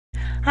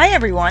Hi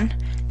everyone,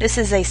 this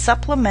is a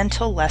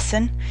supplemental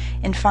lesson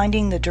in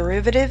finding the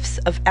derivatives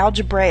of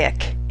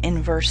algebraic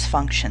inverse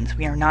functions.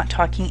 We are not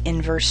talking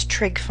inverse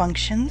trig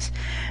functions,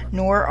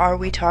 nor are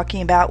we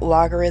talking about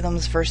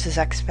logarithms versus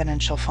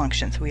exponential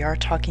functions. We are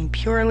talking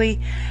purely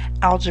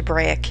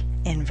algebraic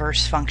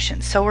inverse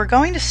functions. So we're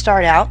going to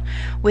start out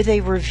with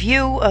a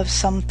review of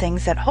some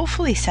things that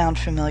hopefully sound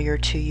familiar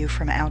to you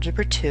from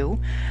Algebra 2.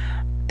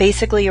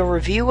 Basically a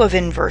review of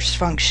inverse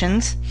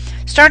functions,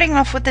 starting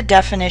off with the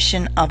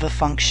definition of a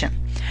function.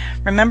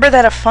 Remember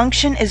that a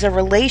function is a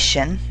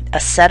relation, a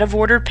set of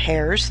ordered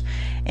pairs,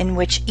 in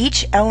which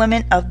each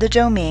element of the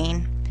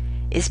domain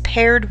is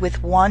paired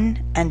with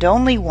one and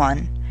only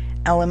one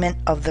element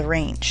of the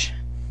range.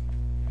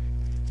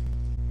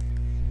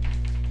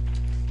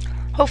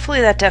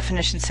 Hopefully that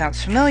definition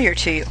sounds familiar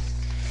to you.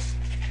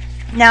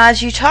 Now,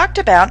 as you talked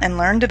about and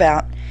learned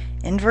about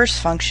inverse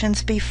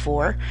functions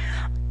before,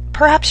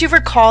 perhaps you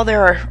recall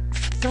there are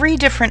three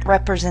different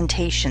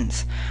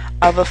representations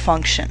of a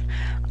function.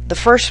 The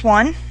first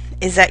one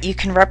is that you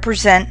can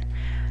represent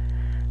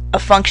a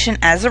function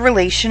as a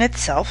relation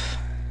itself,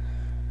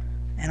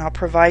 and I'll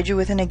provide you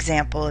with an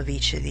example of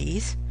each of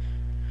these.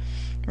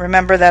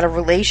 Remember that a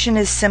relation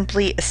is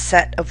simply a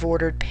set of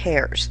ordered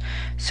pairs.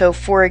 So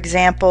for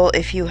example,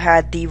 if you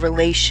had the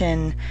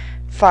relation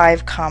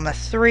 5,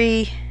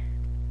 3,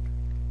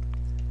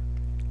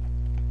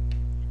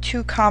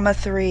 2,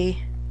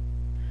 3,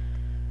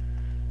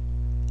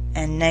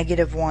 and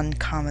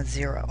 -1,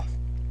 0.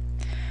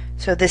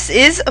 So this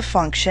is a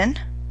function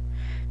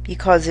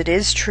because it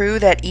is true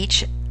that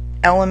each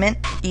element,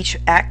 each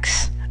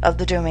x of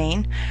the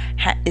domain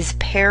is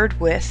paired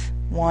with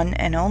one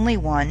and only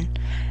one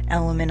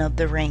element of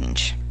the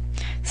range.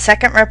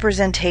 Second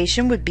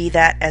representation would be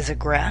that as a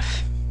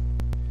graph.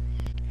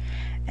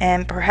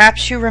 And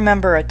perhaps you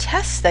remember a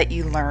test that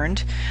you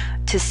learned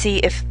to see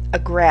if a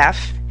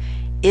graph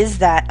is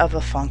that of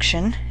a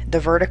function, the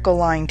vertical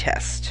line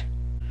test.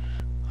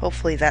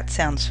 Hopefully that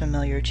sounds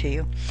familiar to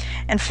you.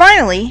 And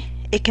finally,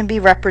 it can be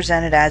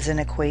represented as an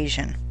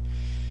equation.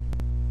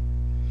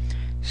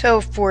 So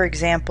for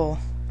example,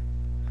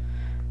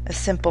 a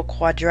simple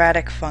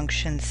quadratic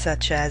function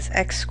such as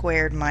x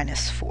squared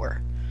minus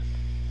 4.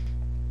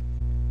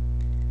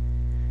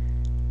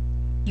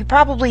 You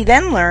probably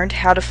then learned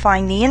how to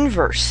find the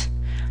inverse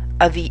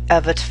of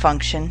its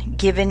function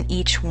given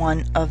each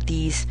one of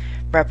these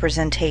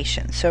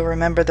representations. So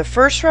remember, the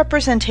first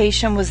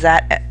representation was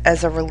that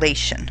as a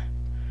relation.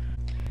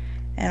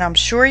 And I'm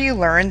sure you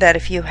learned that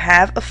if you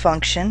have a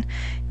function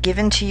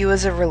given to you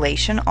as a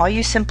relation, all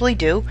you simply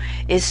do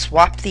is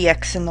swap the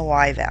x and the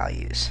y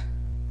values.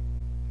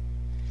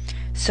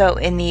 So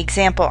in the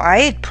example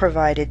I had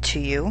provided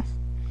to you,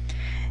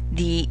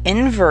 the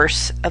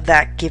inverse of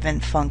that given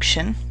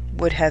function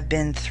would have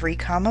been 3,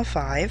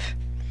 5,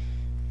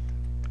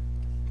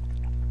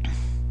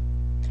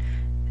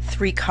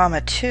 3,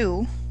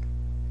 2,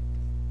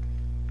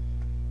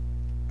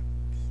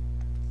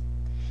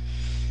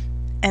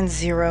 and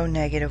 0,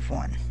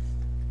 -1.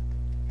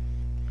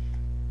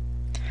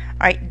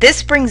 Alright,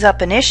 this brings up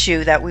an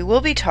issue that we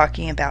will be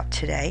talking about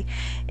today,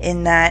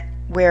 in that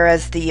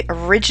whereas the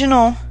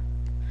original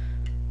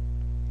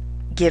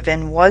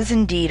given was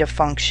indeed a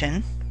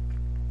function,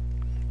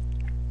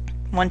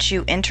 once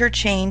you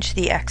interchange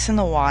the x and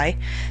the y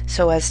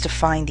so as to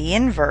find the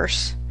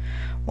inverse,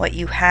 what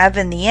you have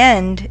in the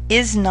end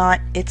is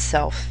not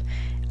itself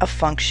a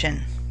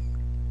function.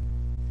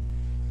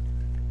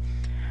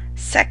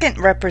 Second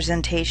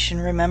representation,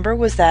 remember,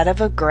 was that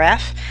of a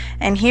graph,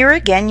 and here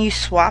again you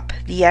swap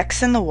the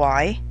x and the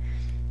y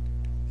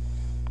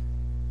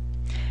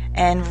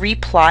and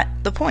replot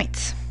the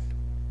points.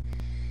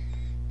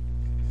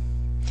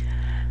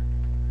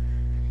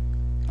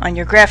 On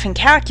your graphing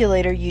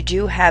calculator, you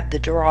do have the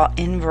draw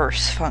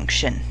inverse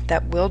function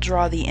that will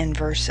draw the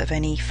inverse of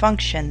any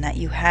function that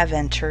you have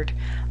entered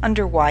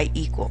under y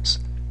equals.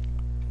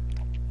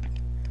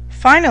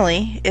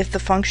 Finally, if the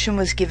function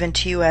was given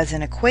to you as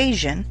an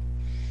equation,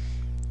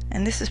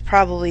 and this is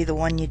probably the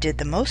one you did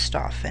the most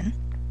often,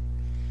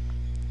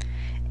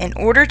 in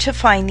order to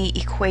find the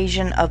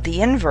equation of the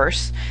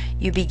inverse,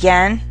 you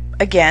began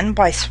again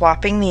by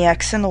swapping the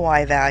x and the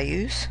y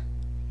values,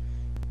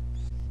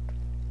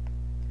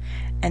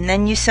 and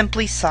then you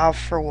simply solve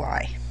for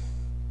y.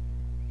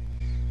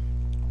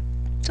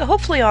 So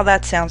hopefully all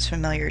that sounds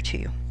familiar to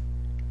you.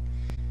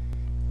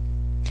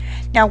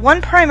 Now,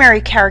 one primary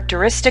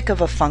characteristic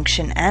of a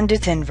function and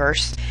its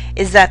inverse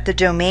is that the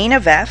domain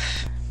of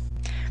f,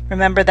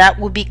 remember, that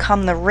will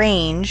become the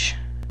range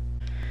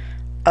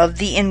of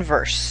the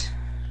inverse.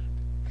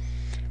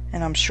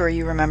 And I'm sure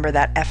you remember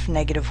that f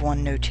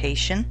 -1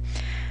 notation.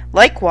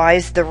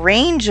 Likewise, the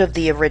range of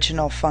the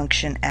original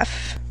function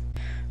f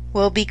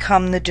will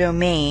become the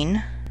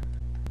domain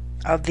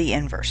of the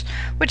inverse,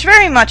 which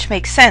very much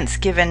makes sense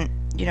given,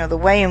 the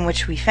way in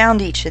which we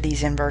found each of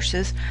these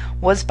inverses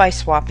was by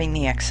swapping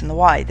the x and the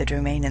y, the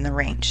domain and the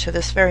range. So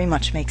this very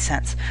much makes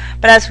sense.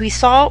 But as we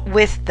saw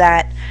with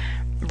that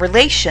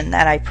relation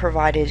that I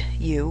provided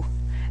you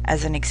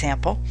as an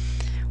example,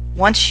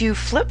 once you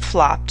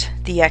flip-flopped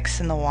the x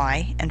and the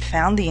y and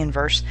found the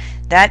inverse,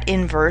 that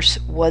inverse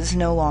was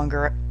no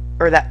longer,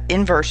 or that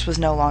inverse was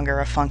no longer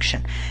a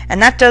function.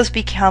 And that does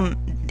become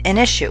an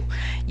issue.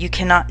 You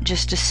cannot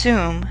just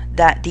assume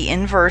that the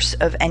inverse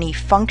of any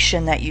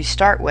function that you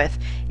start with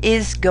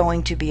is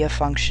going to be a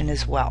function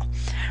as well.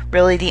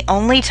 Really, the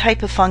only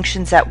type of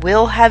functions that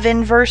will have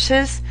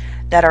inverses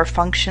that are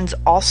functions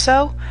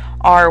also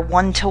are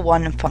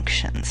one-to-one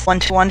functions.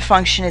 One-to-one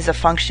function is a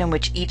function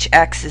which each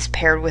x is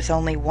paired with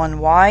only one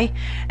y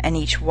and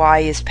each y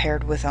is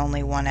paired with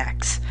only one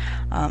x.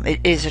 It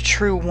is a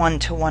true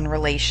one-to-one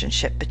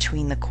relationship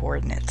between the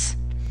coordinates.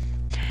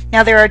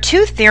 Now there are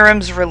two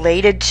theorems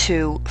related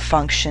to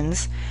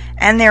functions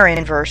and their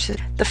inverses.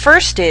 The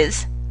first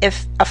is,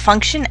 if a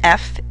function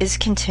f is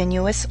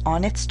continuous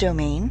on its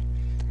domain,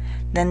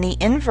 then the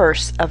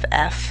inverse of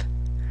f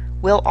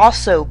will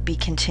also be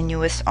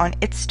continuous on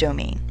its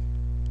domain.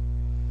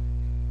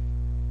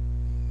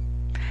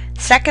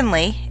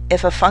 Secondly,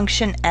 if a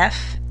function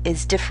f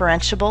is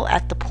differentiable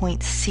at the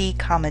point c,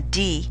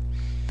 d,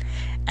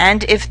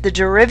 and if the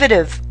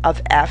derivative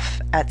of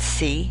f at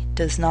c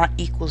does not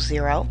equal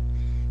 0,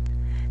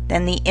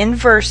 then the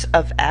inverse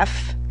of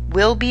f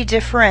will be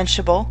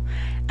differentiable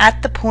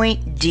at the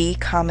point d,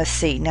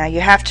 c. Now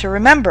you have to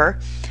remember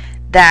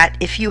that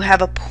if you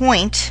have a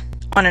point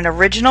on an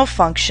original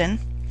function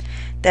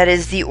that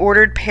is the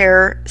ordered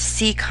pair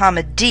c,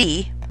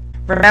 d,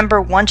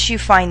 remember once you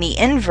find the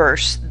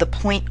inverse, the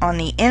point on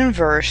the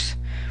inverse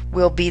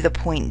will be the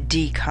point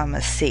d,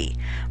 c.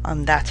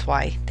 That's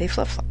why they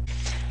flip-flop.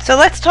 So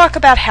let's talk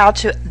about how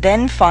to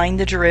then find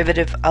the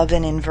derivative of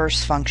an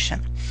inverse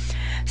function.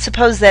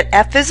 Suppose that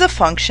f is a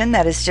function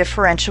that is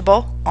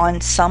differentiable on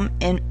some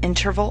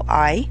interval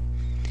I.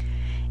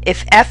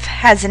 If f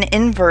has an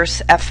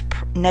inverse f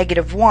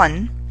negative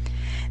 1,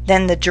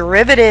 then the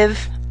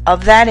derivative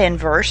of that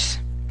inverse,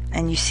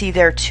 and you see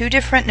there are two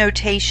different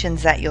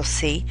notations that you'll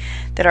see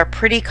that are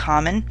pretty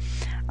common.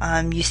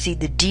 You see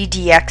the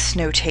ddx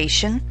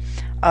notation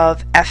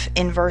of f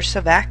inverse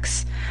of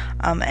x.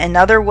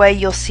 Another way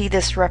you'll see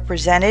this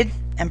represented,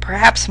 and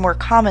perhaps more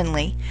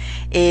commonly,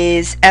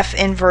 is f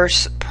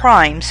inverse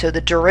prime, so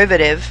the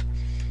derivative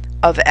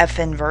of f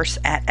inverse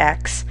at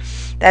x.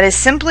 That is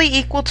simply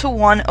equal to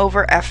 1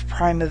 over f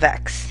prime of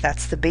x.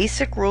 That's the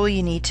basic rule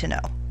you need to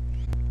know.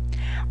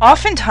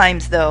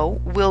 Oftentimes,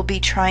 though, we'll be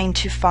trying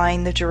to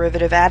find the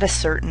derivative at a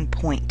certain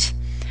point.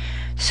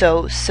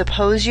 So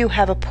suppose you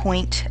have a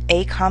point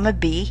a,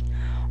 b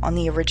on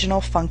the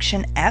original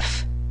function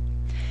f.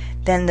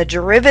 Then the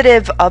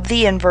derivative of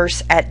the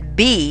inverse at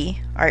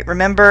b, all right,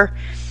 remember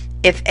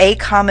if a,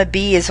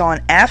 b is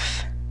on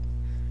f,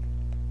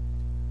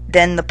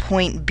 then the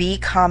point b,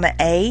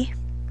 a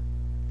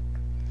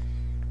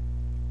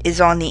is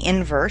on the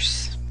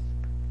inverse.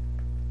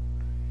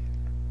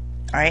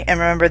 All right, and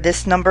remember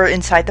this number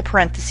inside the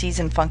parentheses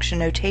in function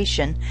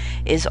notation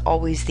is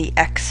always the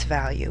x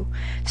value.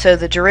 So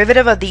the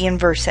derivative of the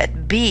inverse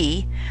at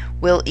b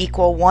will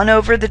equal 1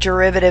 over the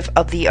derivative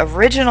of the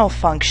original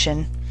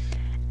function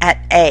at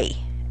a,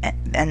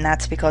 and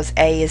that's because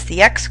a is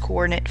the x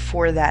coordinate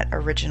for that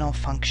original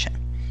function.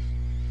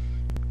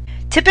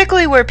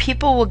 Typically where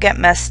people will get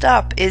messed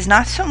up is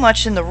not so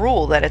much in the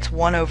rule that it's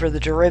 1 over the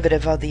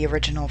derivative of the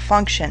original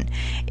function.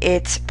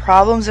 It's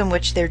problems in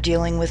which they're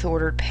dealing with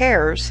ordered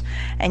pairs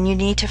and you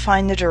need to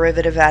find the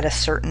derivative at a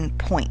certain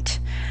point.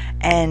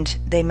 And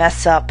they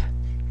mess up,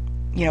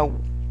 you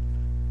know,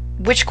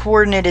 which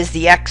coordinate is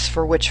the x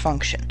for which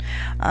function.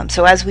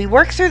 So as we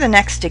work through the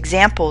next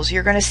examples,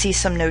 you're going to see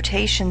some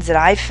notations that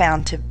I've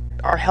found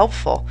are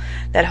helpful,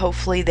 that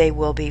hopefully they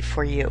will be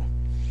for you.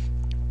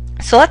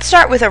 So let's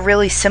start with a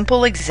really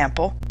simple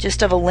example,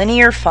 just of a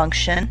linear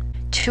function,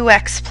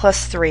 2x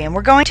plus 3, and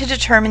we're going to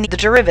determine the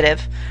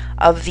derivative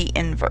of the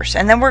inverse.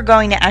 And then we're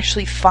going to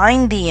actually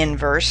find the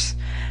inverse,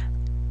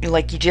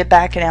 like you did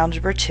back in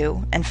Algebra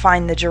 2, and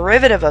find the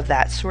derivative of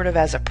that sort of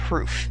as a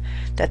proof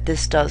that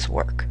this does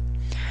work.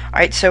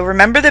 Alright, so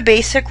remember the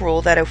basic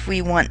rule that if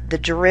we want the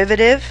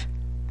derivative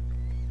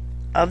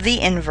of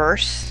the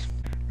inverse,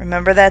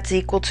 remember that's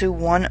equal to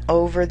 1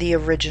 over the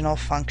original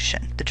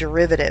function, the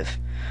derivative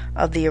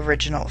of the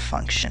original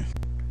function.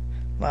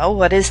 Well,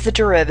 what is the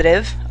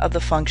derivative of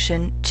the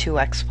function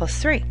 2x plus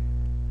 3?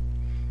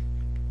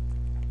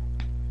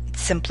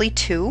 It's simply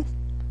 2,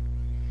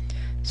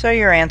 so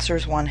your answer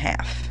is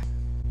 1/2.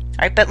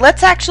 Alright, but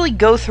let's actually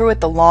go through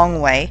it the long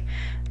way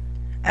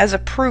as a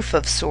proof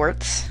of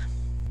sorts.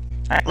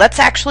 Alright, let's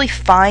actually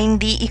find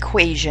the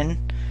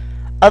equation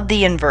of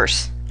the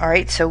inverse.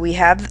 Alright, so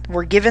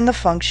we're given the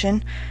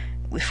function.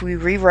 If we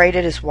rewrite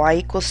it as y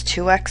equals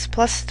 2x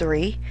plus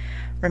 3,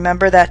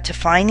 remember that to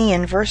find the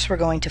inverse we're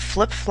going to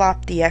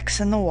flip-flop the x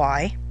and the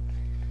y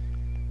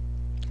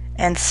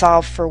and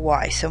solve for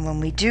y. So when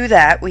we do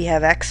that, we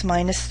have x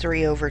minus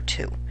 3 over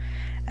 2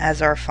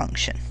 as our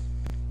function.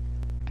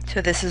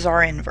 So this is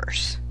our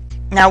inverse.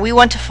 Now we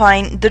want to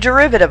find the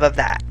derivative of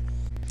that.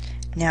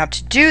 Now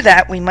to do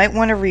that, we might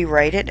want to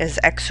rewrite it as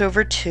x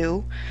over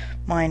 2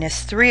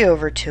 minus 3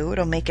 over 2.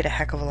 It'll make it a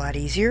heck of a lot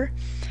easier.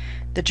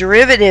 The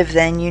derivative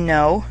then, you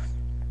know,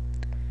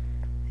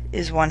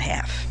 is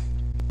 1/2.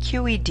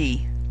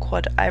 QED,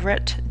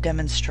 quadrate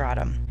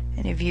demonstratum.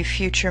 Any of you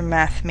future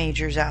math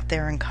majors out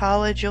there in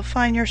college, you'll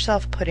find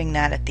yourself putting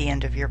that at the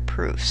end of your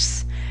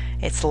proofs.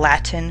 It's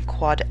Latin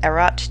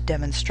quadrate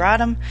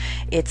demonstratum.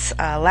 It's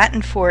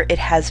Latin for it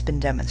has been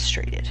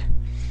demonstrated.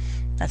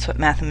 That's what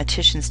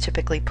mathematicians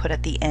typically put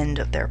at the end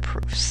of their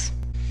proofs.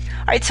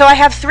 Alright, so I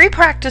have 3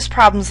 practice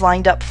problems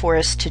lined up for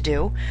us to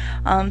do.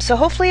 So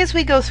hopefully as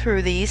we go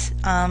through these,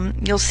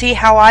 you'll see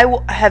how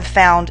I have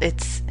found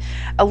it's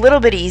a little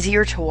bit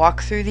easier to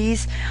walk through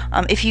these.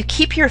 If you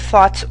keep your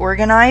thoughts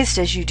organized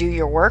as you do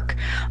your work,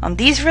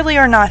 these really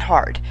are not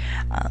hard.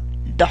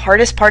 The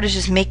hardest part is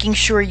just making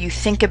sure you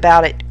think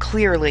about it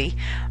clearly,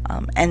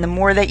 and the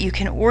more that you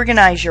can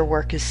organize your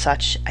work as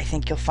such, I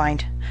think you'll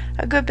find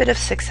a good bit of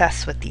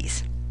success with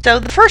these. So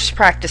the first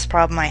practice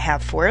problem I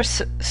have for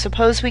us,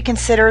 suppose we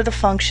consider the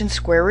function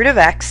square root of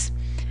x,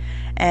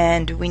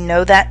 and we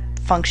know that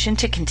function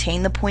to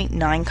contain the point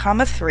 9,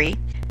 3,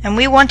 and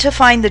we want to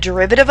find the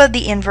derivative of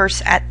the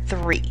inverse at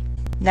 3.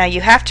 Now you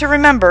have to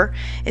remember,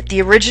 if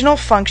the original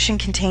function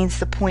contains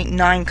the point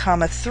 9,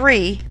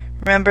 3,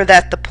 remember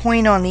that the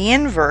point on the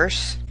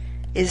inverse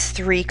is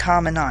 3,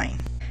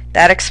 9.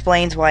 That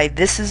explains why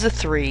this is a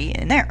 3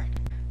 in there.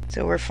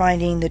 So we're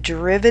finding the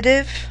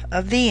derivative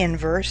of the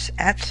inverse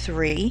at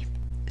 3.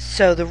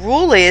 So the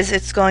rule is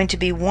it's going to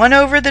be 1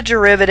 over the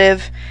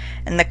derivative,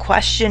 and the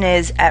question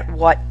is at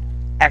what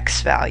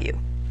x value?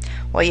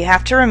 Well, you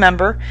have to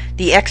remember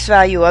the x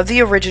value of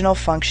the original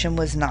function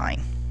was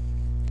 9.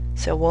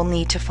 So we'll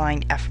need to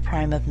find f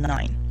prime of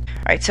 9.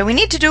 Alright, so we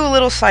need to do a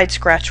little side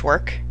scratch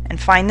work and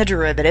find the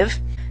derivative.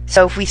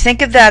 So if we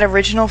think of that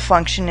original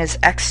function as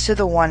x to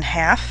the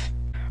 1/2,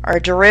 our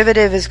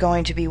derivative is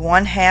going to be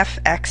 1/2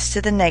 x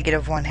to the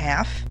negative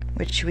 1/2,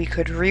 which we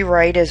could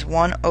rewrite as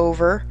 1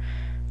 over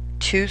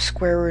 2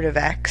 square root of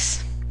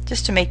x,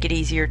 just to make it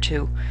easier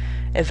to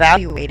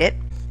evaluate it.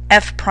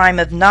 F prime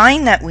of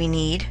 9 that we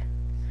need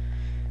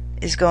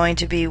is going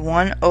to be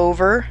 1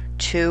 over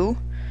 2,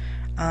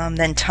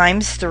 then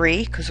times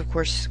 3, because of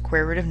course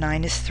square root of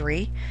 9 is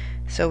 3,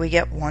 so we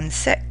get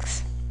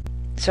 1/6.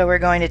 So we're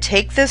going to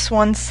take this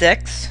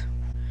 1/6,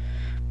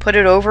 put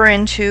it over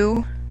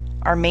into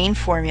our main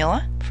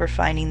formula for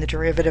finding the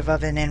derivative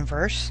of an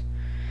inverse.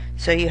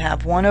 So you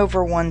have 1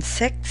 over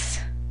 1/6,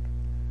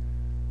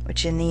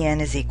 which in the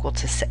end is equal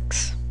to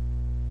 6.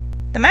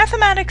 The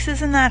mathematics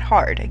isn't that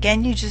hard.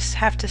 Again, you just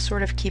have to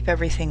sort of keep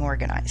everything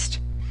organized.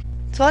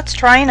 So let's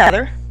try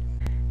another.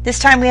 This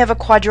time we have a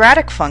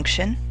quadratic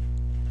function,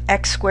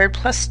 x squared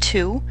plus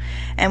 2,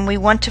 and we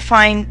want to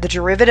find the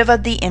derivative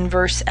of the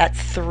inverse at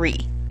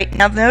 3.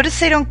 Now notice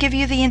they don't give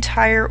you the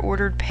entire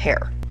ordered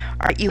pair.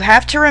 Alright, you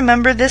have to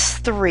remember this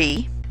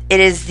 3. It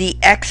is the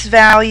x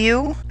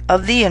value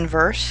of the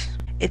inverse.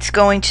 It's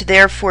going to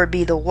therefore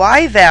be the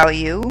y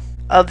value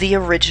of the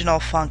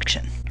original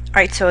function.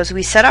 Alright, so as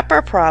we set up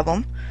our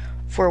problem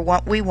for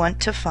what we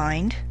want to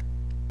find,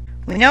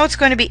 we know it's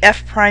going to be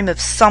f prime of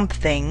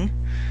something.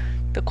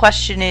 The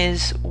question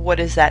is,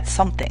 what is that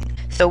something?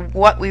 So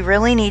what we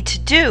really need to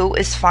do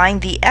is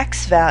find the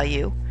x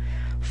value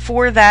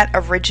for that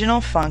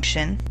original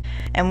function,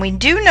 and we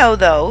do know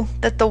though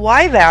that the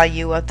y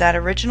value of that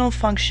original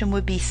function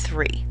would be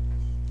 3.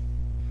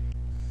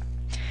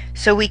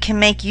 So we can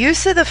make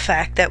use of the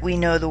fact that we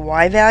know the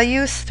y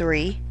value is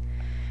 3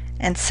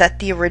 and set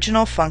the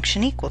original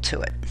function equal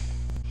to it,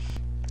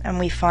 and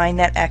we find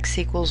that x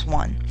equals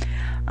 1.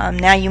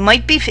 Now you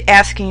might be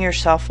asking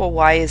yourself, well,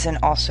 why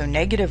isn't also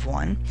negative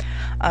 1?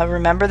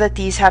 Remember that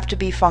these have to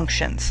be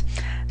functions,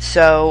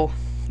 so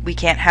we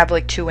can't have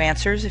like 2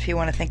 answers if you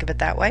want to think of it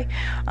that way.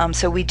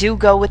 So we do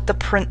go with the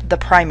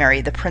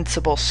primary, the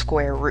principal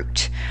square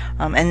root,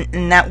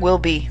 and that will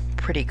be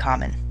pretty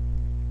common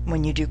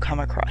when you do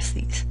come across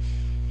these.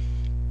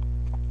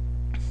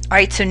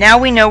 Alright, so now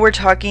we know we're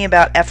talking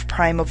about f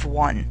prime of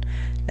 1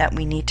 that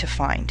we need to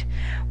find.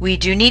 We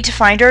do need to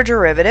find our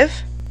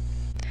derivative.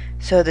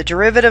 So the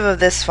derivative of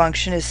this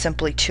function is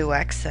simply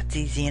 2x. That's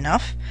easy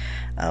enough.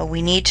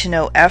 We need to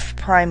know f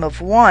prime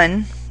of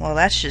 1. Well,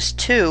 that's just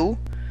 2.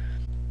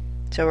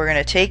 So we're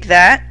going to take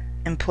that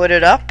and put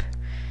it up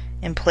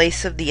in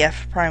place of the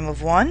f prime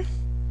of 1,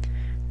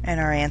 and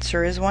our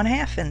answer is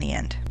 1/2 in the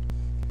end.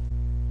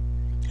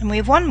 And we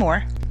have one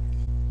more.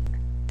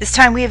 This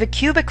time we have a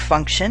cubic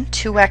function,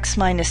 2x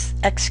minus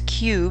x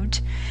cubed,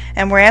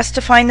 and we're asked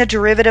to find the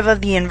derivative of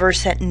the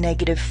inverse at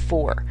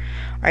 -4.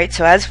 Alright,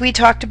 so as we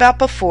talked about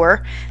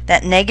before,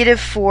 that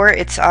 -4,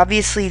 it's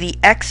obviously the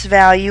x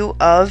value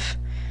of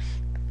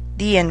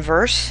the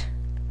inverse,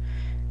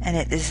 and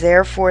it is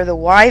therefore the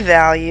y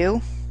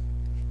value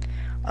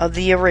of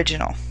the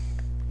original.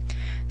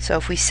 So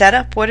if we set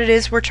up what it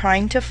is we're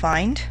trying to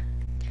find,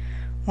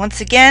 once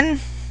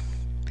again,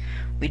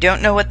 we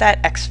don't know what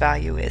that x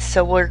value is.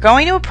 So we're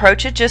going to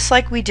approach it just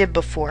like we did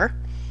before,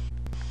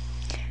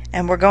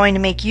 and we're going to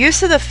make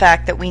use of the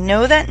fact that we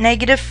know that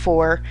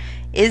 -4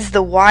 is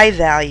the y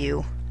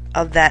value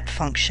of that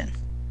function.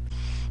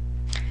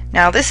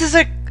 Now this is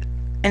a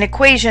an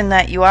equation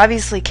that you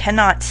obviously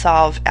cannot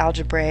solve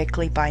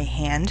algebraically by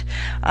hand.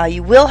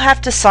 You will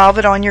have to solve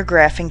it on your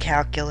graphing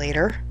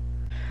calculator.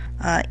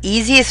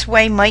 Easiest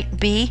way might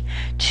be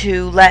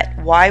to let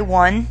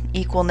y1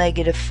 equal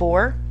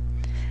 -4,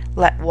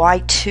 let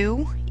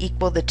y2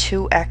 equal the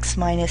 2x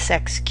minus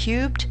x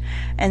cubed,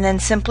 and then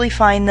simply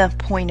find the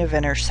point of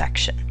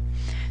intersection.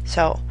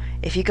 So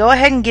if you go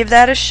ahead and give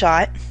that a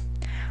shot,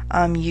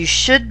 you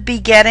should be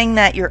getting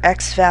that your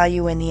x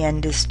value in the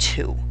end is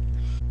 2.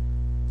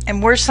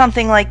 And were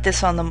something like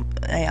this on the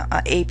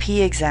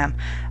AP exam,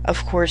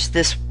 of course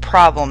this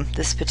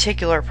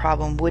particular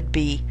problem would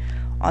be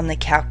on the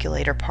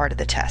calculator part of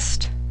the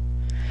test.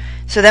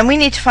 So then we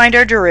need to find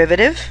our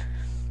derivative.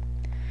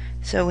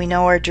 So we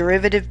know our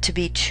derivative to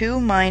be 2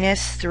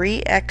 minus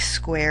 3x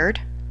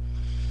squared.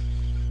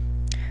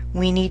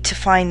 We need to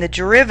find the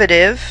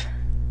derivative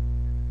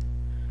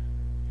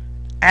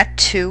at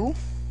 2.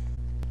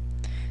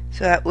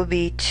 So that would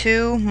be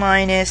 2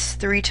 minus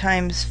 3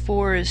 times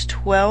 4 is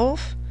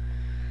 12.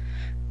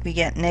 We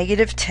get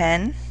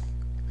 -10.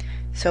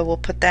 So we'll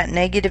put that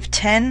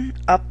 -10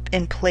 up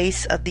in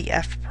place of the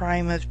f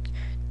prime of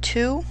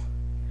 2.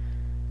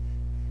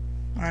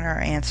 And our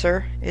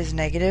answer is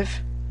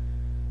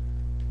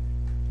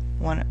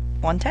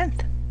 -1/10.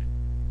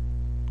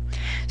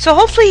 So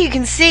hopefully you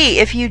can see,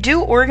 if you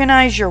do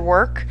organize your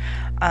work,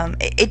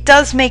 it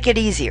does make it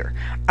easier.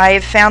 I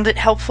have found it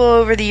helpful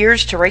over the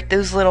years to write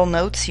those little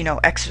notes,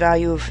 x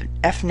value of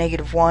f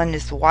 -1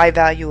 is the y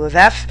value of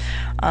f.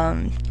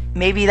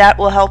 Maybe that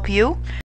will help you.